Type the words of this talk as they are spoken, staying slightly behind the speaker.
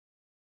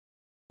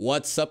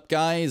What's up,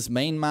 guys?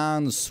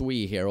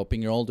 MainManSWE here,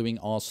 hoping you're all doing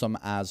awesome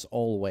as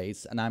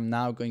always. And I'm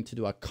now going to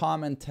do a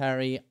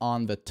commentary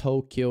on the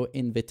Tokyo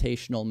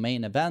Invitational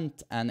main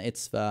event, and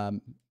it's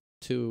the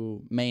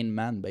two main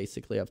men,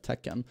 basically, of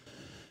Tekken.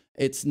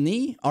 It's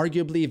TheMainManSWE,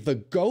 arguably the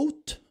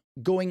GOAT,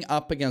 going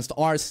up against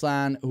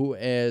Arslan, who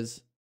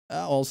is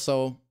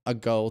also a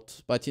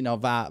GOAT, but you know,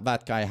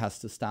 that guy has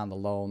to stand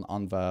alone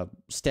on the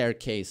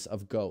staircase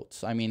of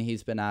GOATs. I mean,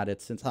 he's been at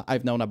it since,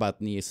 I've known about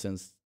TheMainManSWE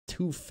since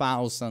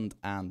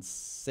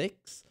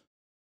 2006.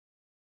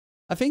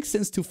 I think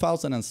since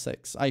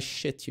 2006. I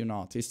shit you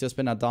not. He's just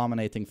been a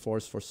dominating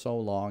force for so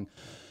long.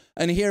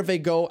 And here they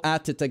go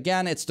at it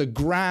again. It's the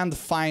grand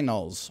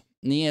finals.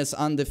 TheMainManSWE is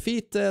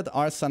undefeated.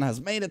 Arslan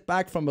has made it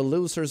back from the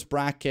loser's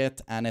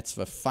bracket, and it's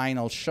the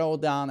final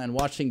showdown. And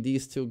watching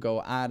these two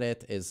go at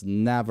it is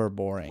never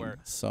boring.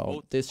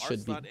 So this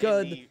should be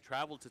good.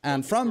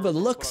 And from the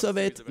looks of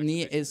it,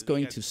 TheMainManSWE is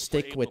going to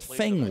stick with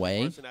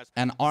Fengwei,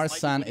 and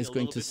Arslan is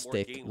going to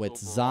stick with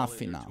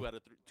Zafina.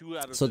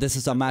 So this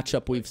is a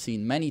matchup we've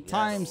seen many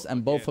times,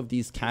 and both of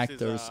these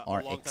characters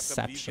are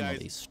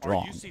exceptionally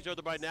strong.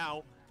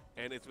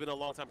 And it's been a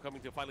long time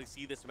coming to finally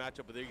see this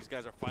matchup, but these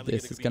guys are finally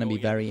this is going to be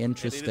very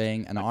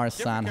interesting, and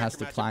Arslan has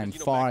to climb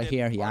far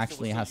here. He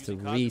actually has to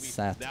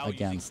reset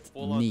against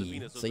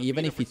TheMainManSWE. So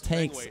even if he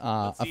takes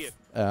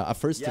a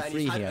first to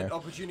free here,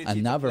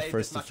 another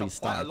first to free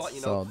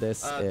starts. So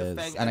this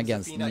is, and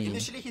against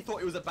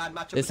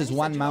TheMainManSWE, this is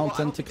one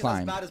mountain to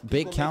climb.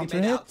 Big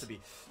counter hit.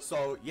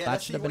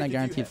 That should have been a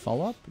guaranteed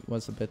follow-up. It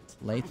was a bit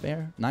late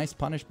there. Nice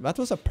punish. That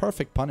was a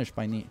perfect punish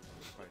by TheMainManSWE.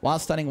 While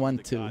stunning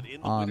 1-2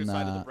 on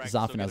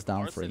Zafina's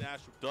down 3,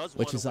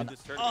 which is an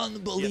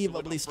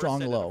unbelievably strong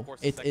low.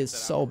 It is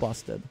so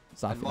busted.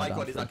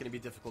 Zafina down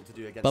 3.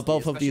 But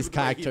both of these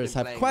characters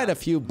have quite a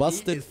few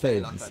busted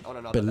things,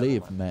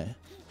 believe me.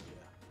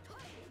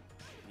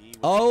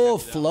 Oh,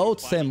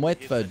 floats him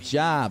with the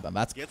jab, and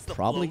that's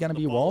probably going to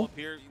be wall.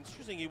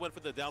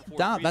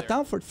 That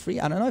down for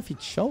 3, I don't know if he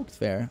choked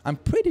there. I'm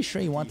pretty sure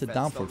he wanted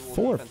down for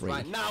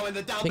 4-3.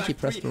 I think he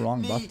pressed the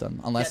wrong button,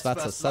 unless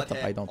that's a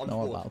setup I don't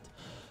know about.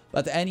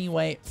 But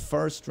anyway,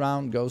 first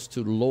round goes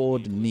to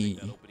Lord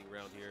TheMainManSWE.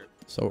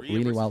 So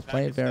really well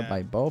played there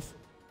by both.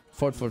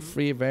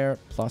 4-3 there,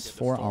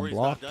 +4 on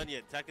block.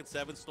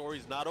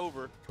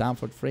 Down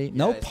for 3.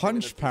 No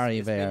punch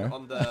parry there,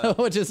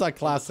 which is a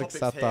classic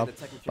setup.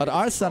 But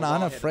Arslan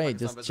unafraid,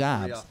 just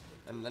jabs.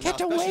 Get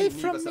away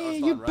from me,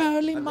 you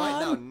barely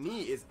man.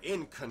 TheMainManSWE is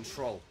in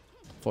control.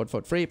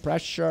 4-3,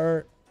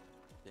 pressure.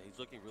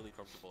 Looking really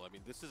comfortable. I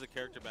mean, this is a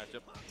character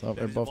matchup. So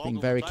they're both being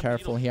very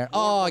careful here.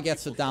 Oh,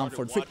 gets it down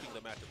for 3.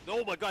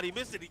 Oh my god, he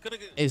missed it. He could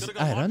have.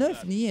 I don't know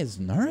if TheMainManSWE is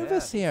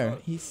nervous here.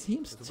 He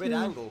seems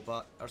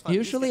to.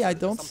 Usually, I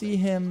don't see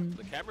him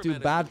do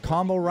bad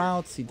combo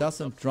routes. He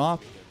doesn't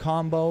drop I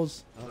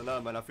combos. don't know,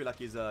 man. I feel like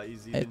he's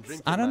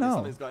drinking. I don't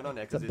know.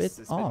 It's a bit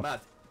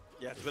off.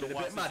 Yeah,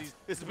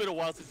 it's been a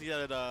while since he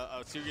had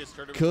a serious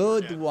tournament.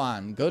 Good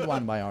one. Good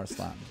one by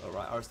Arslan. All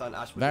right, Arslan.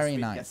 Ash very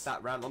nice. Gets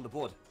that round on the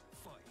board.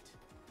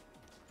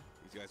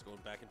 These guys going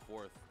back and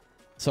forth.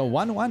 So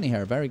 1-1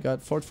 here, very good.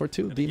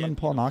 4-2, Demon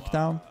Paw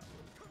knockdown.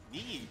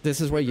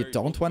 This is where you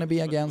don't want to be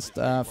against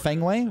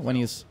Fengwei, when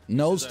he's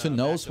nose to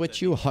nose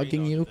with you,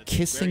 hugging you,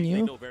 kissing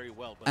you,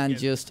 and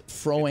just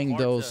throwing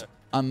those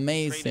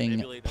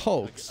amazing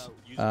pokes,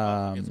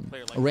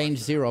 range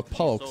 0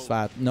 pokes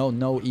that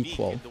no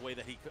equal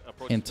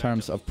in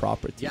terms of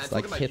properties,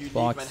 like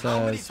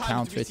hitboxes,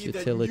 counter hit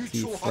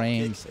utility,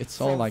 frames. It's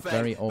all like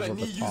very over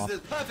the top,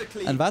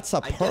 and that's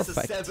a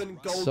perfect.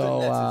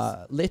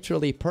 So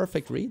literally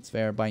perfect reads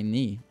there by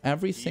TheMainManSWE.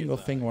 Every single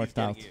thing worked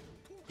out.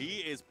 He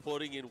is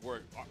putting in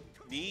work.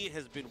 TheMainManSWE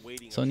has been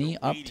waiting. So TheMainManSWE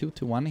up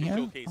 2-1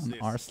 here on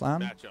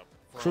Arslan.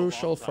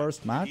 Crucial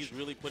first match.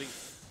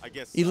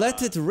 He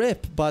let it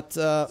rip, but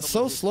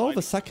so slow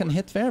the second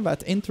hit there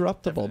that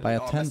interruptible by a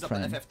 10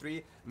 frame.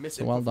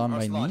 So well done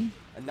by TheMainManSWE.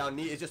 And now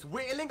TheMainManSWE is just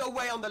whittling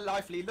away on the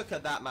life lead. Look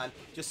at that, man.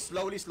 Just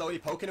slowly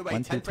poking away.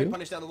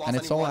 1-2, and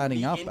it's all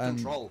adding up, and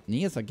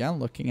TheMainManSWE is again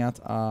looking at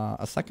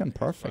a second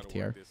perfect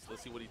here.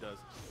 Let's see what he does.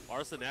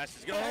 Arslan Ash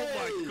is going.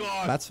 Oh my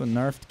god. That's a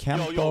nerfed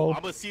Kempo. Yo,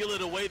 I'm gonna seal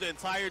it away the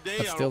entire day.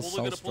 But still I'm only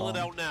so gonna pull it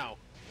out now.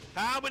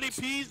 How many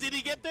P's did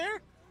he get there?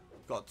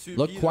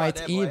 Looked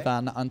quite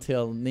even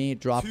until TheMainManSWE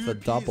dropped the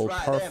double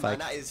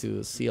perfect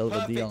to seal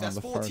the deal on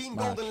the first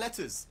match.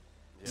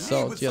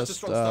 So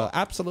just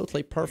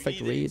absolutely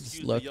perfect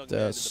reads.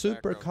 Looked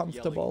super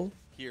comfortable.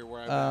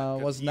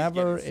 Was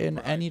never in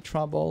any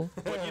trouble.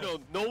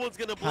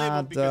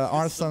 Had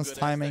Arslan's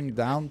timing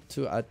down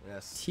to a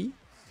T.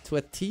 To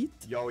a teat?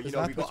 Is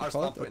that what you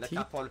call it? Or teat?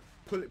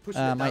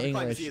 My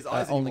English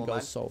only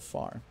goes so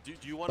far.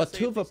 But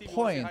to the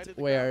point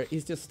where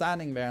he's just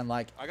standing there and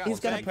like, he's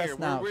gonna press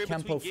now,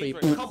 Kempo free.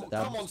 Come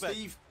on,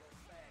 Steve.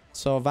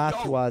 So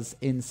that was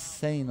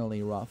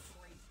insanely rough.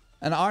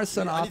 And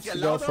Arslan I need opts to to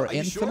get go louder, for are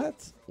you sure?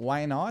 Infinite.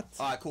 Why not?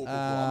 Alright, cool.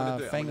 I'm gonna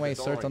do it. Feng Wei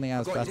Don't worry. certainly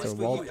has I've got better you.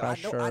 roll I know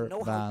pressure how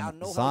than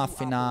you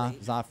Zafina.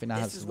 operate. Zafina This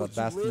has is the what you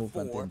best live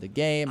movement for. in the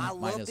game. I Might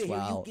love as to hear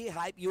well, you get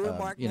hype. You're a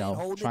mark you man, know,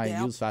 holding try it and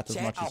down. use that as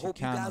Chat, much I as you hope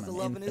can guys are on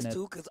loving an this Infinite.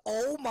 too, because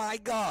oh my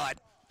god,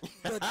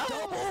 the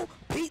double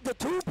P, the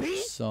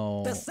 2P,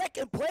 So the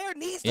second player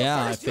needs the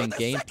yeah, I first, you're think the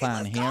game second.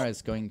 plan Let's here go.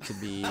 is going to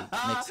be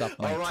mix up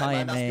my Alright,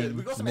 man, that's good. timing,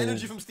 We've got some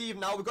energy move, from Steve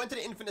now. We're going to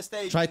the Infinite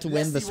stage. try to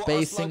win the Let's see what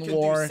Arslan spacing can do.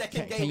 war.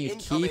 Second Can game you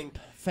incoming. keep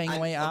Feng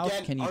And Wei out?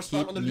 again, Can you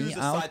Arslan keep on the me loser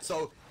out? side,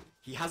 so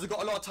he hasn't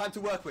got a lot of time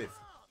to work with.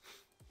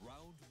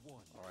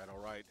 All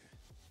right.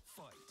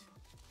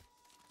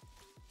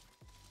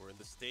 We're in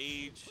the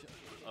stage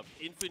of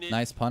infinite.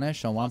 Nice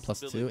punish on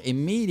 1+2.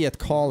 Immediate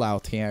call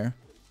out here.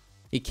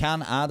 He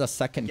can add a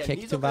second Again, kick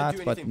he's to not gonna that,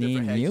 do but anything Ni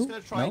different here. He's knew? just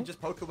gonna try No? and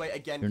just poke away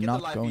again, You're get the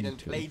not life going lead and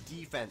to. play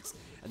defense.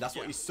 And that's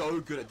what he's so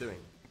good at doing.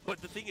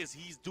 But the thing is,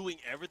 he's doing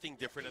everything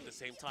different at the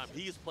same time.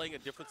 He is playing a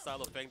different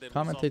style of Feng than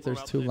Commentator's we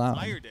saw too throughout loud. the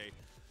entire day.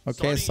 Okay,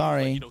 Starting, he's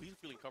sorry. like, you know, he's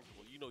feeling comfortable.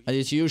 You know, I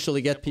just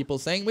usually get people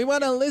saying, we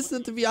want to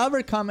listen to the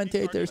other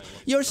commentators.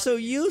 You're so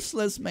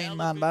useless, main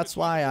man. That's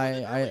why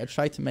I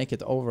try to make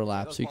it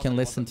overlap, so you can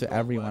listen to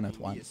everyone at He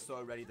is once.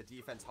 so ready. The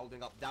defense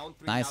holding up down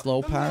 3 Nice now.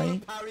 low The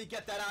parry. parry,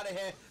 get that out of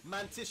here.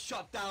 Mantis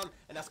shot down,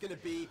 and that's going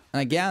to be...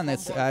 And again,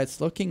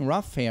 it's looking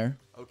rough here.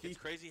 Okay. it's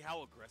crazy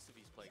how aggressive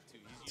he's playing too.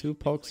 He's Two using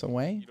pokes things like,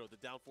 away. You know, the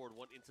down forward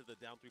one into the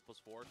down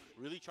 3+4.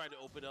 Really trying to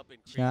open up and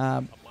create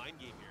Jab. a mind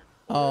game here.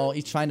 Oh,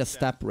 he's trying to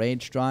step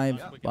rage drive,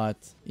 but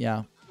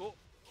yeah. Oh,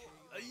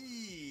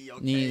 Ay,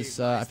 okay, Knees,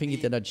 I think he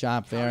did a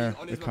jab there.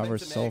 on his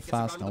Recovers momentum so there, gets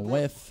fast. around A the block.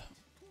 whiff.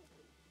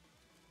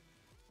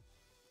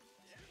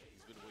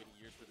 he's been waiting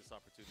years for this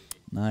opportunity.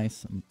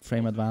 Nice.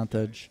 Frame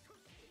advantage.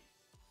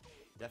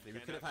 Definitely. We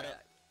could have had it.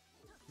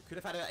 We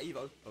could have had it at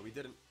Evo, but we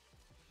didn't.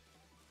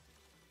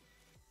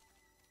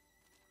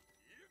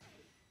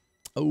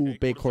 Oh, Okay,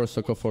 big go to horse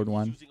support. took a forward He was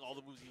one. using all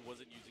the moves he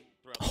wasn't using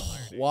throughout the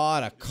entire day.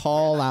 What a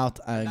call out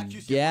That QC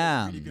is a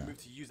really good again.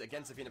 move to use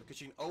against Savina because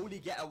she can only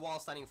get a while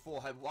standing for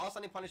her. While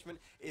standing punishment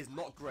is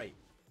not great.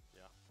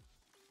 Yeah.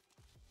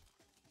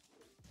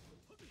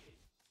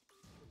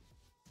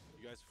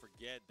 You guys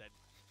forget that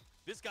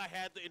this guy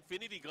had the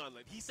Infinity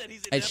Gauntlet. He said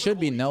he's It should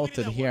be inevitable. He tweeted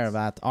noted that here once.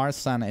 that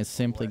Arslan is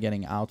simply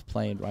getting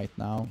outplayed right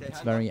now. Okay, It's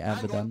hang very on, hang on.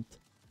 evident.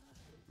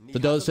 Knee To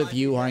has those the of life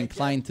you who lead are here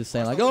inclined again. to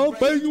say like, Arslan oh, with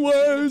great Feng what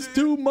Wei can is do?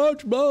 too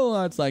much,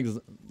 bro. It's like,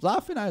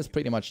 Zafina is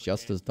pretty much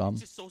just as dumb.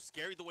 It's just so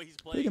scary the way he's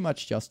playing. Pretty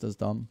much just as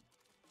dumb.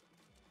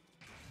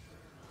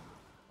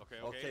 Okay,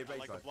 Okay, I great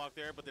like the try. block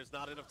there, but there's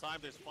not enough time.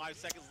 There's 5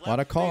 seconds left. What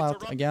a call They out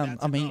interrupt. again.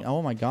 That's I mean, enough.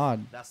 oh my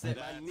god. That's it, man.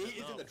 That's Knee is in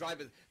enough. the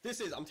driver's.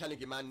 This is, I'm telling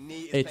you, man.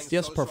 Knee is It's playing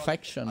just so strong.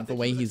 perfection I the think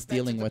way he was he's expecting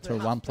dealing to with her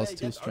have to 1+2 play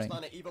against string,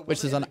 Arslan at Evo, which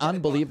is wasn't an able to get it, but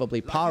unbelievably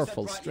like you said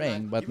powerful rightly, string,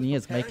 man, but he was Ni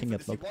is preparing making for it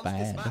this. He look wants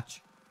this bad.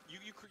 match.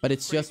 But You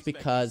it's create just respect. He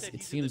because said it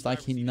he's in seems the like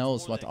he driver's seat.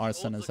 knows It's what more that he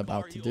Arslan owns is the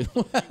about car, to he do owns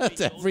the freeway, at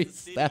he owns every the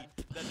city step.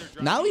 that they're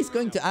driving Now he's through.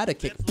 going to add a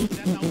kick.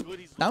 That's how good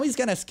he's Now he's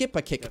gonna skip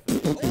a kick.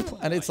 Oh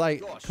And it's my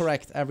like gosh.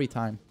 correct every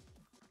time.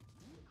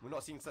 We're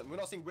not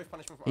seeing whiff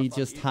punishment from He Arslan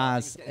just either. I think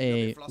has he's getting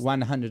a bit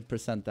flustered.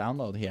 100%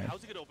 download here.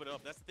 How's he gonna open it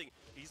up? That's the thing.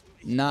 He's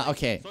Now, playing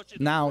okay, such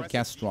an now aggressive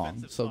guessed wrong.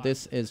 defensive So style.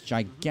 this is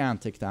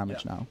gigantic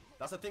damage Yeah. now.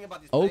 That's the thing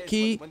about these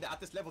Oki, players, when they're at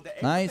this level, they're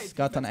able to nice, play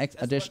got an defense.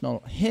 That's additional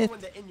what- hit. when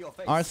they're in your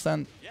face.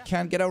 Arslan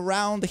can get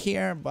around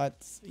here, but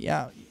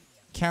yeah,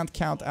 can't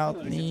count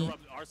out Ni.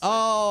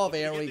 Oh,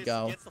 there we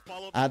go.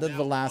 Added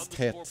the last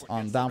hit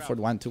on down for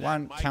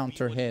 1-1,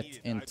 counter hit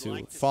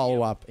into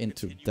follow-up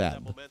into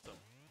dead.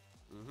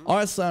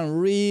 Arslan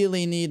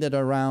really needed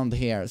a round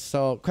here.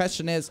 So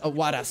question is,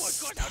 what a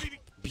step.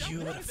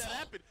 Beautiful.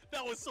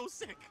 That was so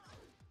sick.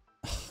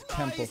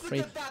 Tempo Nice, look free.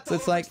 at that, So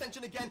it's double like,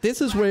 extension again. this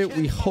is where Back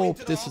we end hope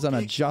into the this is an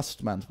arm kick.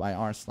 adjustment by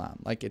Arslan.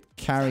 Like it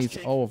carries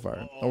kick.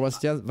 over. Or was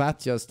just that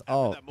just,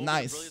 oh,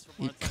 nice.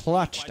 He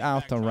clutched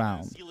out a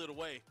round.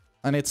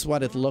 And it's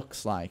what it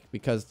looks like,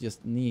 because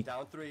just Ni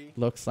Down 3.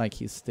 looks like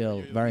he's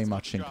still very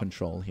much in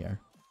control here.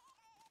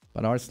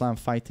 But Arslan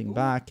fighting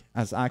back,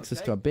 has access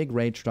to a big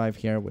rage drive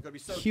here with Gotta be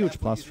so huge careful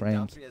plus using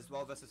down frames. 3 as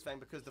well versus Feng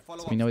because the So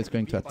follow-up we know is he's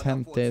going to be by down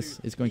attempt 4-2. this.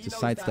 He's going He to knows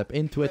sidestep that.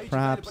 into it Rage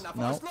perhaps.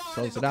 available No, now for Arslan.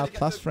 throws He's it not out. gonna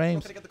Plus get the- frames.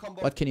 not gonna get the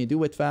combo. What can you do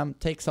with them?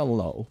 Takes a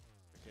low.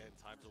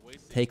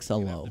 Takes a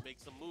low.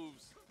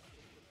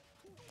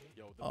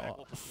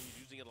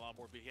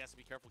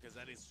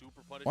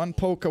 One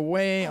poke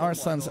away.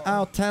 Arslan's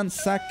out. 10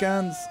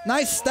 seconds.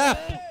 Nice step.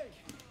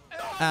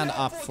 And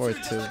up for 2.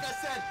 Like I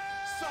said,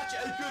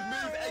 such a good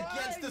move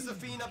against the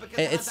Zafina because It's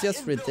it has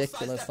just that inbuilt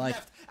ridiculous. sidestep Like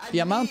left. And the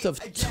amount Ni, of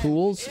again,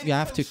 tools in you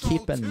have to control,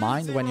 keep in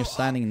mind when you're 2-0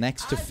 standing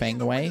next to up. Feng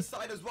And Wei. on the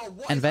side as well.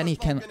 What And is then he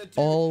Arslan can gonna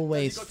do?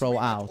 always Does he go throw to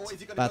out or is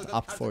he gonna that go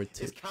up to for his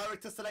 2.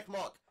 character select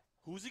mark?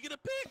 Who's he gonna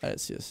pick?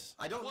 It's just,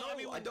 I don't Well, I know.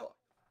 mean, I don't.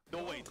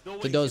 No way. No way.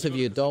 to those of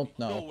you who don't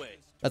No know, way.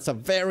 that's a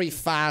very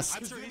fast,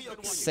 I'm sure he's been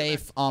watching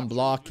safe that. on I'm sure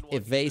block, he's been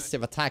watching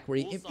evasive that. attack where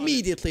he Bullseye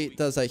immediately is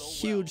does a doing so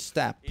huge well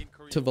step in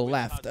Korea to the with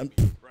left and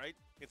Hazumi, right? In some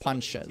of the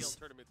punches. ATL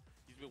tournaments,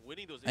 he's been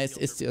winning those It's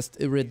ATL just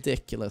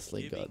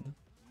ridiculously tournaments, good.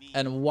 giving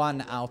and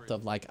one out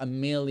of like a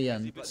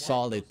million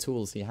solid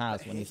tools he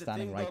has when he's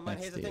standing right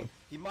next to you.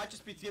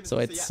 So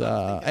it's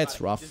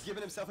rough.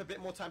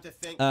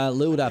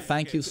 Luda,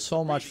 thank you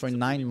so much for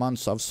 9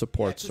 months of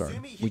support, sir.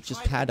 We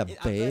just had a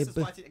babe.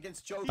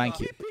 Thank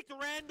you.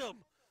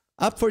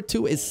 Up for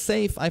 2 is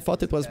safe. I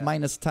thought it was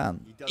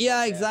 -10.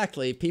 Yeah,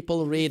 exactly.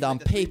 People read on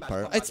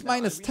paper. It's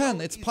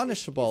 -10. It's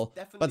punishable.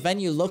 But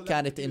when you look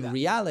at it in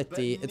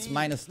reality, it's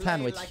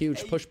 -10 with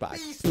huge pushback.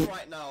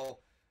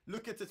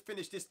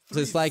 So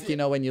it's like, you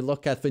know, when you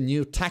look at the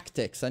new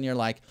tactics and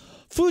you're like,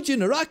 Fuji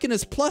Narakin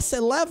is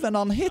 +11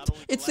 on hit.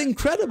 It's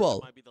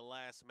incredible.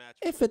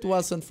 If it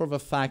wasn't for the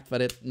fact that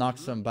it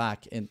knocks him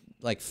back in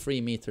like 3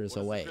 meters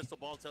away.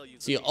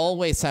 So you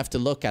always have to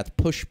look at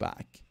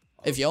pushback.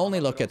 If you only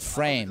look at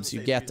frames,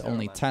 you get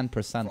only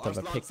 10% of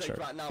a picture,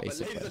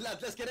 basically.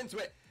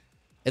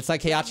 It's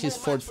like Heihachi's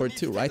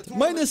 4-4-2, right?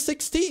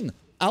 -16!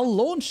 I'll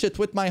launch it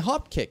with my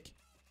hop kick.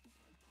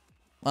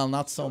 Well,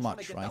 not so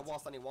much, right?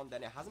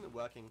 It hasn't been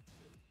working.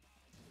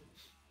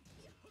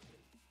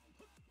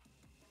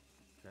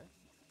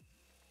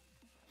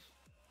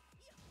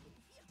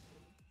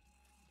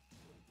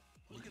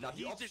 Look at him.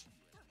 He's just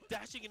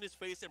dashing in his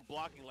face and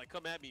blocking, like,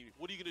 come at me.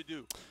 What are you going to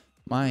do?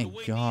 My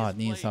God,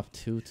 Knee's up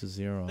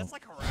 2-0. That's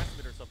like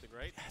harassment or something,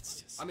 right?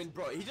 That's just... I mean,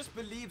 bro, he just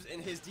believes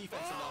in his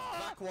defense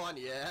enough. Back one,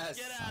 yes.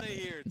 Get out of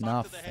here.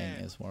 Nothing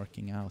is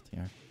working out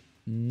here.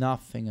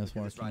 Nothing is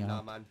working right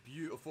out. Now, man.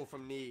 Beautiful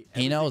from Knee.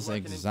 He knows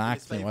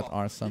exactly what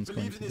Arslan's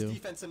going to do. His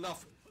defense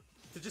enough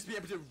to just be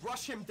able to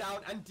rush him down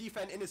and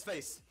defend in his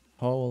face.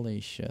 Holy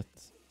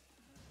shit.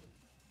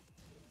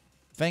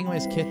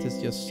 Fengwei's kit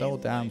is just so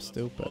damn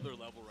stupid.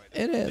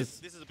 It is.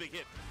 This is a big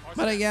hit.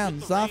 But again,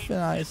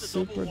 Zafina is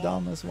super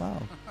dumb as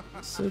well.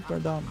 Super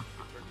dumb.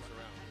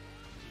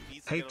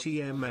 Hey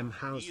TMM,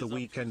 how's the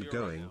weekend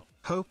going?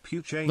 Hope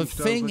you changed.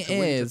 The thing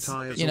is,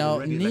 you know,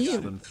 Knee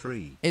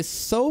is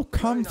so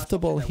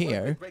comfortable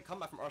here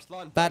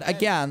that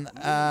again,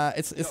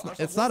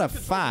 it's not a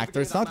fact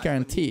or it's not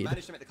guaranteed,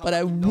 but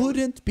I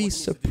wouldn't be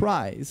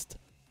surprised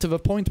to the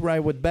point where I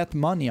would bet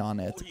money on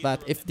it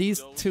that if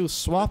these two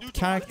swapped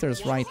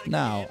characters right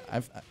now,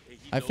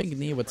 I think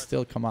Knee would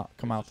still come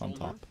out on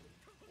top.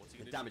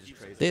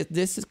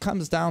 This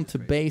comes down to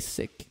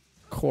basic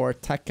core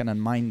Tekken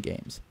and mind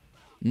games.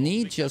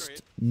 Knee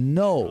just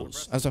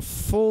knows as a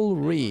full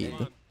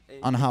read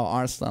on how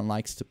Arslan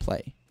likes to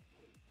play.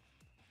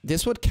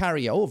 This would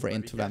carry over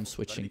into them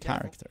switching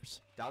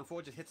characters.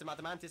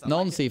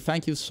 Nonzi,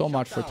 thank you so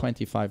much for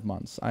 25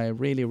 months. I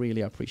really,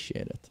 really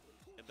appreciate it.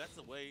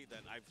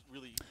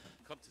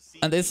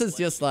 And this is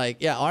just like,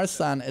 yeah,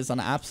 Arslan is an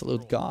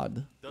absolute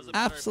god.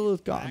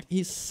 Absolute god.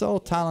 He's so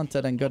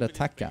talented and good at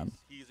Tekken.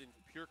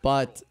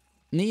 But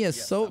Knee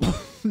is so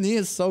Knee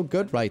is so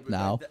good right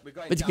now,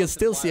 but you can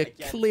still see a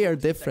clear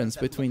difference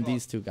between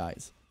these two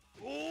guys.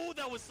 Oh,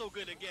 that was so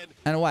good again.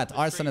 And what?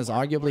 Arslan is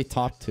arguably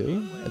top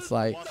 2. It's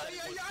like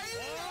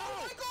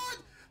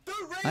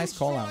nice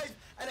call out.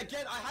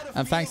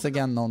 And thanks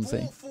again,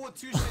 Nonzi.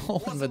 Oh,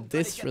 the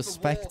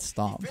disrespect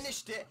stomp.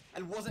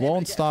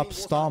 Won't stop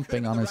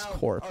stomping on his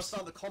corpse.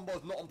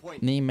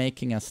 Knee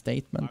making a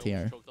statement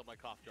here.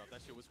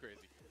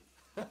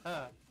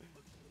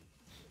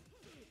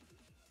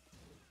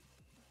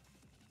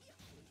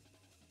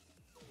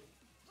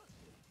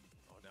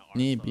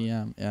 Knee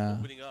BM, yeah.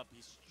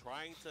 He's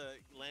trying to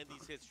land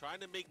these hits, trying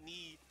to make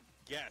Knee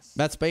guess.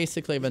 That's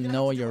basically the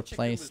know your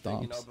play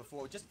stomps.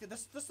 Just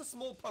the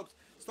small pokes.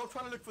 Stop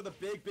trying to look for the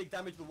big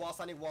damage with while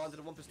standing ones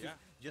and the 1+2. Yeah.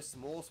 Just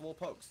small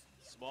pokes.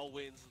 Small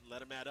wins,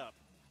 let them add up.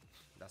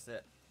 That's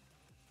it.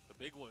 The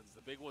big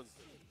ones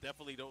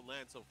definitely don't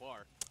land so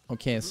far.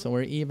 Okay, so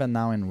we're even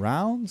now in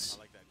rounds.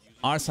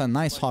 Arslan,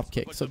 nice hop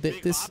kick. So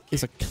this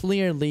is a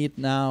clear lead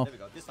now.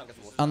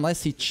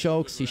 Unless he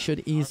chokes, he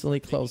should easily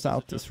close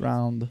out this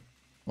round.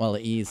 Well,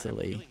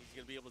 easily.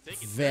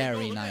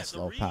 Very nice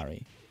low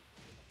parry.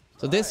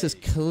 So this is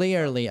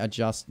clearly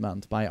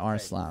adjustment by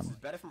Arslan.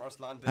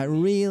 I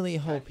really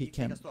hope he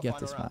can get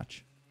this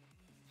match.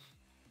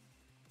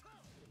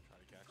 Try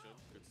to catch him.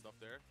 Good stuff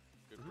there.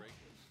 Good break.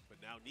 But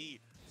now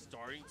Knee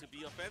starting to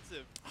be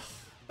offensive.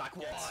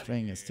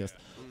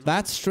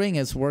 That string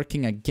is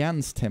working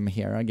against him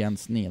here,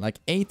 against Knee.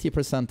 Like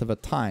 80% of the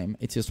time,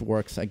 it just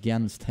works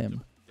against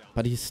him.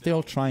 But he's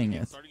still trying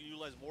it.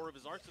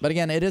 But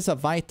again, it is a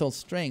vital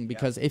string,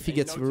 because if he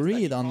gets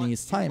read on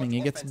Knee's timing,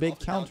 he gets big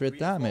counter hit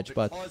damage,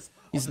 but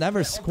he's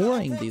never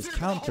scoring these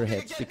counter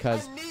hits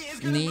because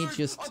Knee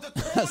just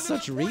has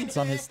such reads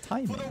on his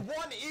timing.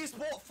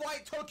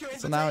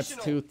 So now it's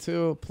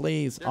 2-2.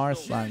 Please,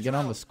 Arslan, get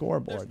on the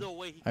scoreboard.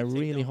 I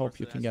really hope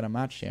you can get a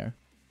match here.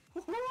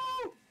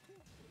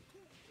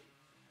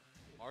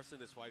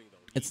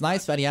 It's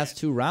nice that he has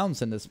 2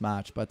 rounds in this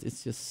match, but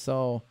it's just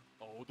so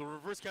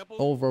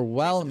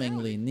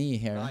overwhelmingly Knee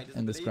here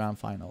in this grand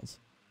finals.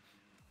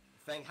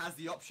 Feng has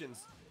the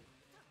options.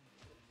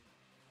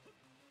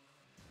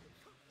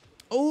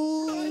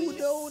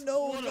 Oh,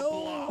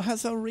 no.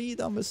 Has a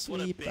read on the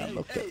sweep, and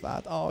look at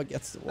that. Oh,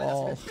 gets the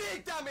wall.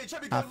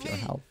 Half your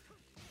health.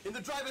 In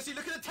the driver's seat,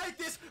 looking to take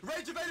this.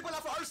 Rage available now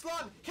for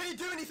Arslan. Can he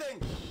do anything?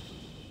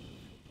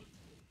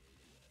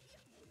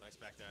 Nice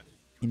back dash.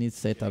 He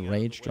needs to hit a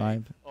rage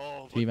drive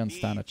to even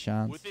stand a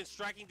chance. Within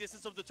striking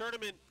distance of the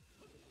tournament.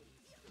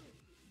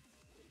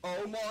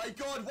 Oh my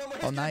god, one more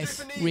hit. Oh,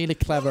 nice. Really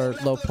clever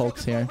low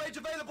pokes here.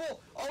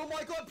 Oh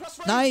my god, press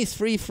rage. Nice.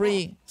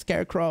 Free.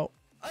 Scarecrow.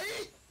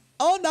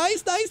 Oh,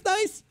 nice.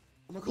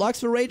 Blocks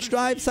for rage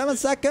drive. 7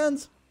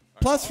 seconds.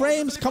 Plus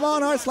frames. Come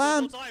on,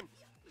 Arslan.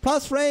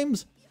 Plus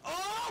frames.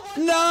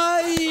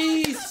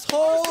 Nice.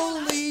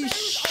 Holy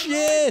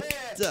shit.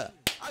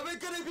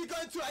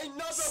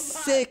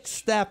 Sick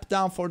step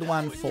down for the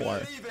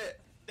 1-4.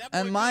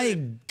 And my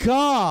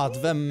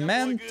god, the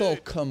mental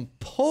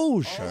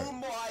composure. Oh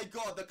my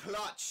god, the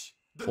clutch.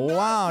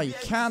 Wow, you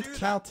can't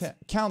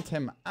count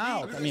him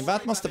out. I mean,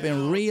 that must have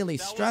been really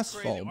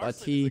stressful, but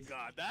he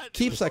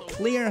keeps a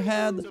clear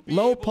head,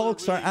 low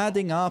pokes are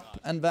adding up,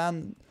 and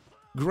then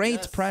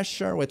great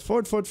pressure with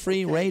forward foot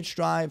free, rage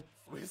drive.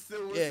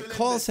 It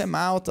calls him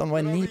out on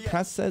when knee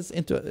presses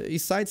into, he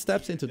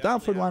sidesteps into down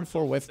for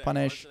 1-4 whiff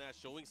punish.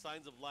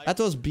 That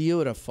was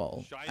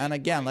beautiful. And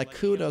again, like,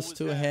 kudos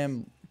to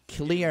him,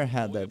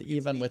 clear-headed,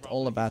 even with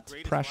all of that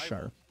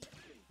pressure.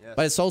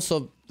 But it's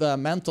also the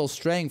mental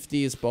strength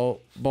these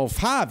both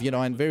have, you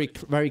know, in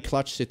very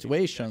clutch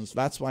situations.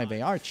 That's why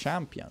they are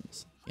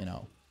champions, you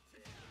know.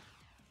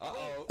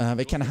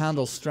 They can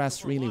handle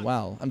stress really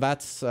well. And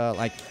that's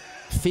like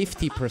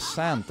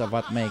 50% of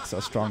what makes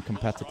a strong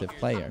competitive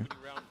player.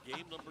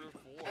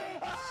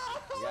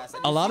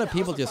 A lot of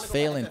people just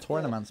fail in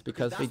tournaments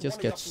because they just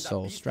get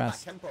so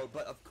stressed. And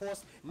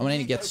when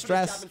you get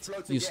stressed,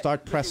 you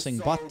start pressing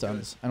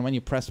buttons. And when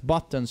you press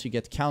buttons, you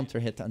get counter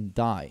hit and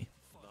die.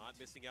 Not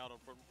missing out on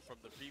from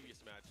the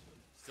previous match.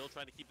 Still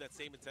trying to keep that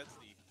same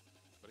intensity.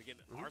 But again,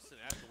 Arslan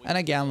has to win. And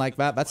again, like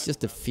that's just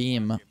the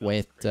theme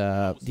with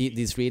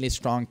these really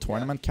strong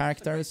tournament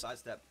characters.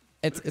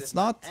 It's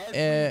not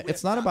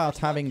about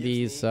having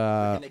these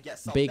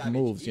big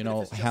moves, you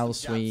know, hell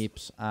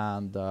sweeps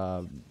and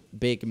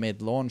big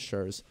mid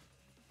launchers.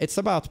 It's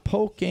about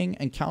poking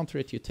and counter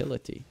hit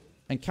utility.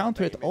 And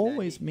counter hit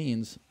always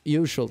means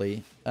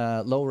usually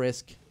low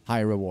risk,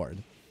 high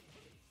reward.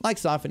 Like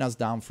Zafina's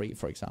down free,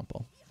 for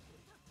example.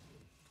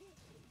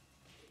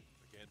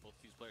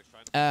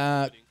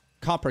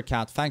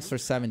 Coppercat, thanks for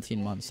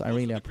 17 months. I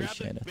really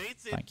appreciate it.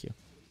 Thank you.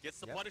 Gets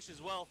the punish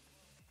as well.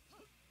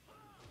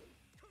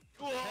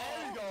 Whoa.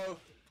 There you go.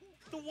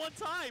 The one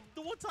time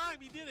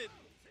he did it.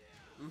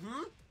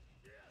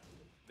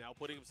 Now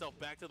putting himself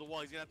back to the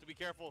wall. He's gonna have to be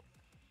careful.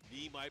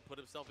 He might put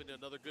himself into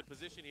another good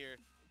position here.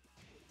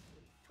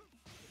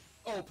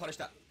 Oh, punish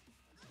that.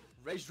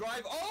 Rage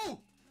drive. Oh!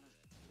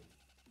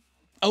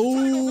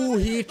 Oh,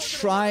 he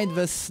tried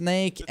the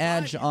snake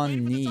edge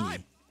on knee.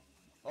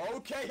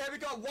 Okay, here we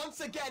go.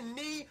 Once again,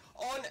 knee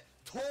on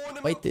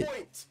tournament Wait,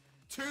 point.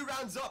 2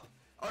 rounds up.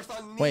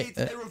 Arslan needs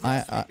a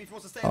reverse sweep if he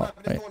wants to stay alive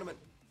in the tournament.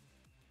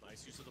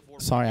 Nice use of the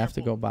forward. Sorry, I have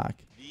to go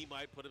back. He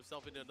might put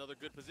himself into another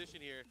good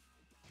position here.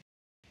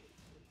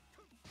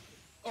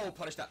 Oh,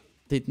 punish that.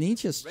 Did Knee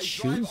just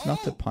choose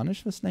not to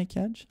punish the snake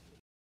edge?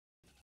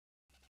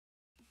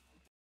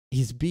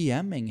 He's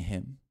BMing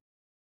him.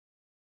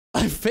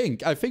 I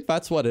think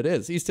that's what it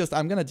is. He's just,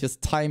 I'm gonna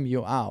just time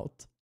you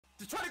out.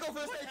 Just try to go for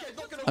the snake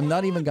edge. I'm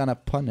not even gonna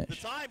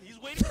punish. He's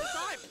waiting for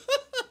time.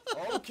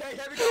 Okay,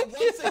 here we go.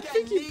 Once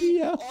again,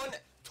 knee on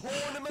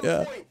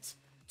tournament point.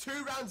 2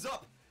 rounds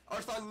up.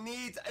 Arslan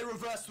needs a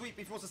reverse sweep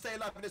if he wants to stay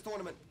alive in this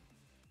tournament.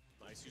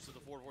 Nice use of the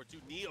forward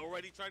 4-2. Knee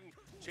already trying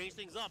to change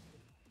things up.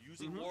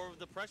 Using more of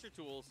the pressure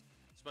tools,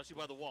 especially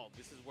by the wall.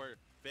 This is where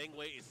Bang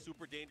Wei is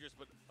super dangerous,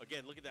 but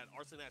again, look at that.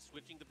 Arslan has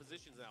switching the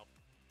positions now.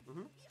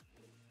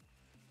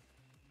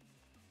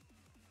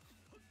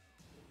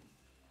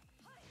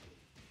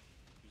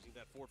 Using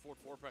that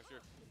 4-4-4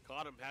 pressure.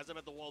 Caught him, has him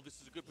at the wall. This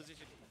is a good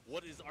position.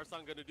 What is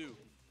Arslan going to do?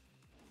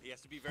 He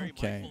has to be very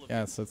mindful of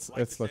yes,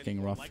 it's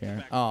looking rough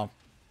here. Oh,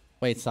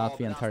 wait, South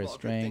the entire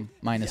string.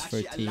 Minus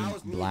 13,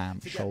 blam,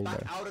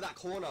 shoulder. Out of that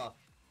corner.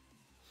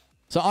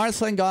 So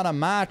Arslan got a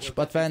match,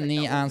 but then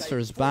Knee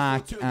answers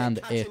back, and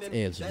it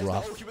is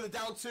rough.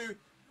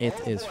 It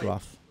is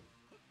rough.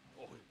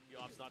 Oh, he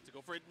opts not to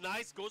go for it.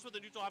 Nice, goes for the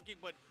neutral hop kick,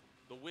 but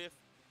the whiff.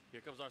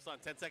 Here comes Arslan,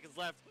 10 seconds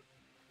left.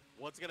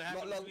 What's going to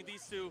happen between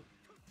these two?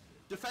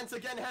 Defense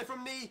again here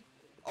from Knee.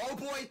 Oh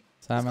boy.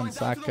 7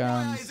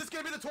 seconds. Is this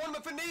going to be the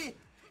tournament for Knee?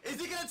 Is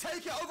he going to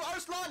take it over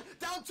Arslan?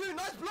 Down 2,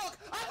 nice block.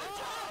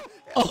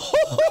 Oh,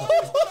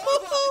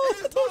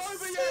 that was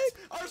sick.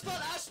 Arslan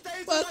Ash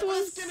stays alive by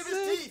the skin of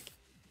his teeth.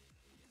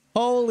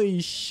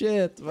 Holy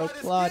shit, the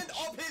clutch.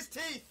 Of his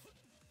teeth.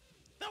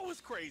 That was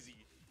crazy.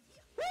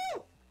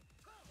 Woo!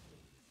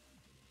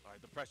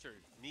 Alright, the pressure.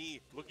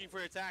 Knee looking for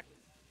attack.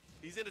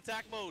 He's in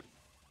attack mode.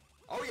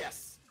 Oh,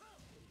 yes.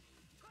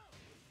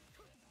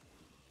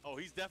 Oh,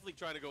 he's definitely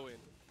trying to go in.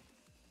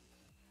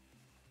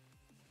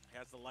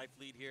 Has the life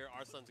lead here.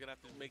 Arslan's going to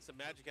have to make some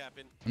magic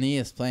happen. Knee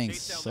is playing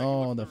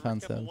so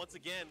defensive. Once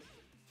again.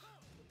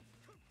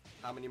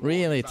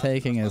 Really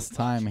taking his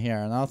time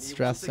here, not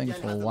stressing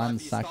for 1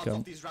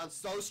 second.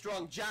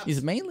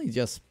 He's mainly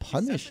just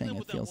punishing,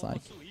 it feels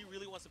like.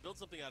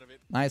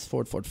 Nice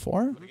forward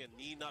 4-4.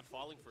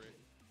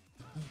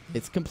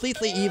 It's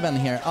completely even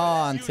here.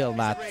 Oh, until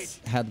that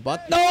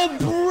headbutt. No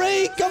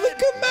break of a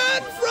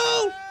command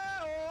throw!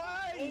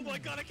 Oh my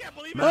god, I can't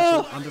believe it!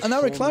 Oh,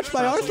 another clutch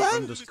by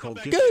Arslan. Gooch.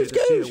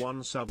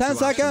 10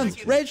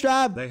 seconds. Rage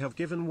grab. They have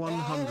given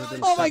 100.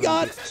 Oh my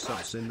god.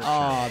 Subs in the Oh,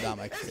 chat. that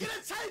makes He's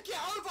sense. gonna take it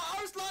over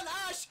Arslan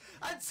Ash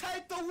and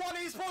take the One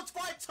Esports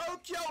Fight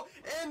Tokyo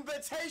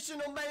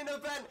Invitational main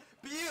event.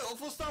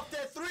 Beautiful stuff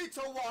there,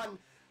 3-1.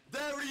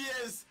 There he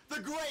is,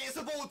 the greatest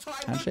of all time,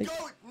 Handshake. the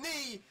GOAT,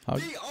 Knee, Hug.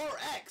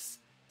 DRX,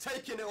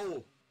 taking it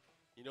all.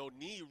 You know,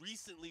 Knee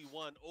recently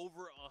won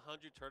over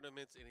 100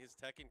 tournaments in his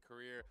Tekken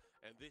career,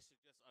 and this is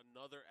just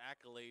another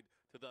accolade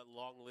to that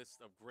long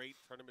list of great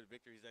tournament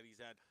victories that he's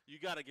had. You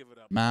gotta give it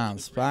up. Man,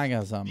 Spag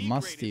has a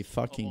musty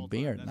fucking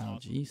beard now.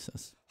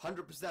 Jesus.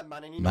 100%,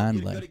 man, and you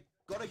Manly. know,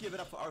 gotta give it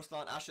up for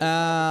Arslan Ash. as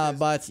well, because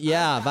But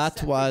yeah, that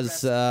set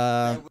was.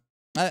 progressed.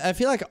 I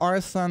feel like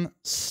Arslan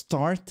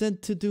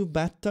started to do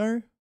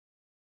better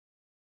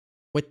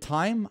with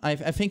time. I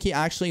think he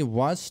actually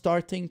was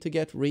starting to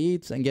get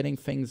reads and getting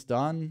things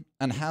done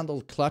and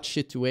handled clutch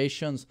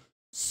situations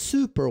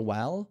super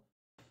well.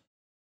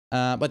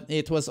 But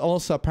it was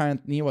also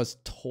apparent he was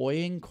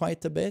toying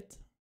quite a bit.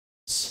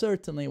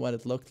 Certainly what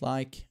it looked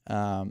like.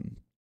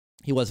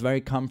 He was very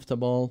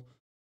comfortable.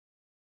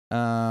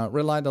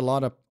 Relied a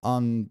lot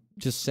on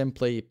just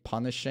simply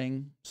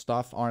punishing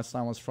stuff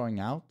Arslan was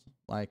throwing out.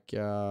 Like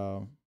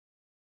 1+2,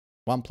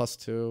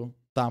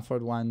 down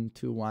forward 1,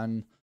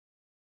 2-1.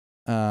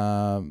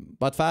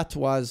 But that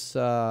was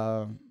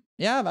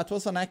yeah, that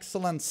was an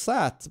excellent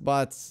set.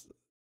 But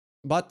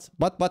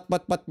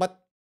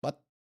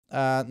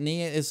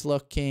Knee is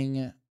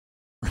looking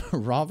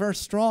rather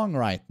strong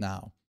right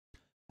now,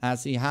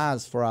 as he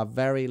has for a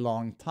very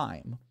long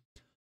time.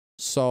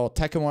 So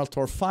Tekken World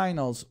Tour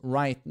Finals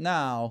right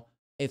now,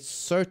 it's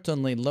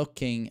certainly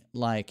looking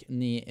like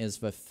Knee is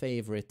the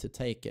favorite to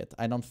take it.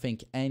 I don't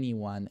think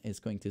anyone is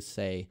going to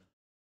say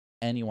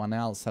anyone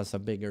else has a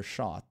bigger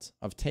shot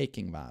of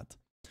taking that.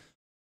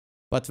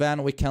 But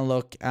then we can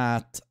look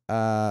at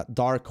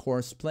dark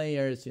horse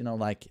players, you know,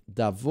 like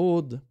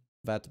Davoud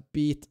that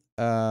beat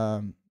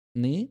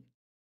Knee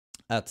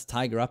at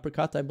Tiger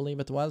Uppercut, I believe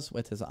it was,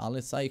 with his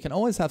Alisa. You can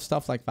always have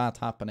stuff like that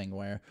happening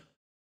where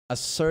a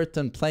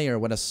certain player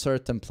with a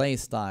certain play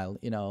style,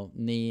 you know,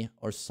 Knee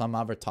or some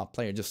other top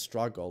player just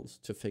struggles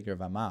to figure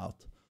them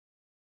out.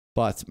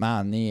 But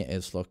man, Knee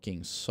is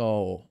looking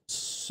so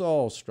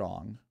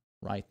strong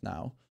right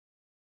now.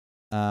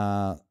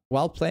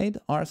 Well played,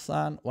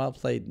 Arslan. Well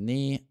played,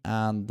 Knee.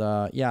 And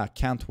yeah,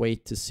 can't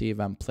wait to see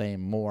them play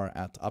more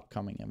at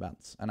upcoming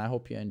events. And I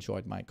hope you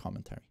enjoyed my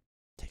commentary.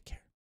 Take care.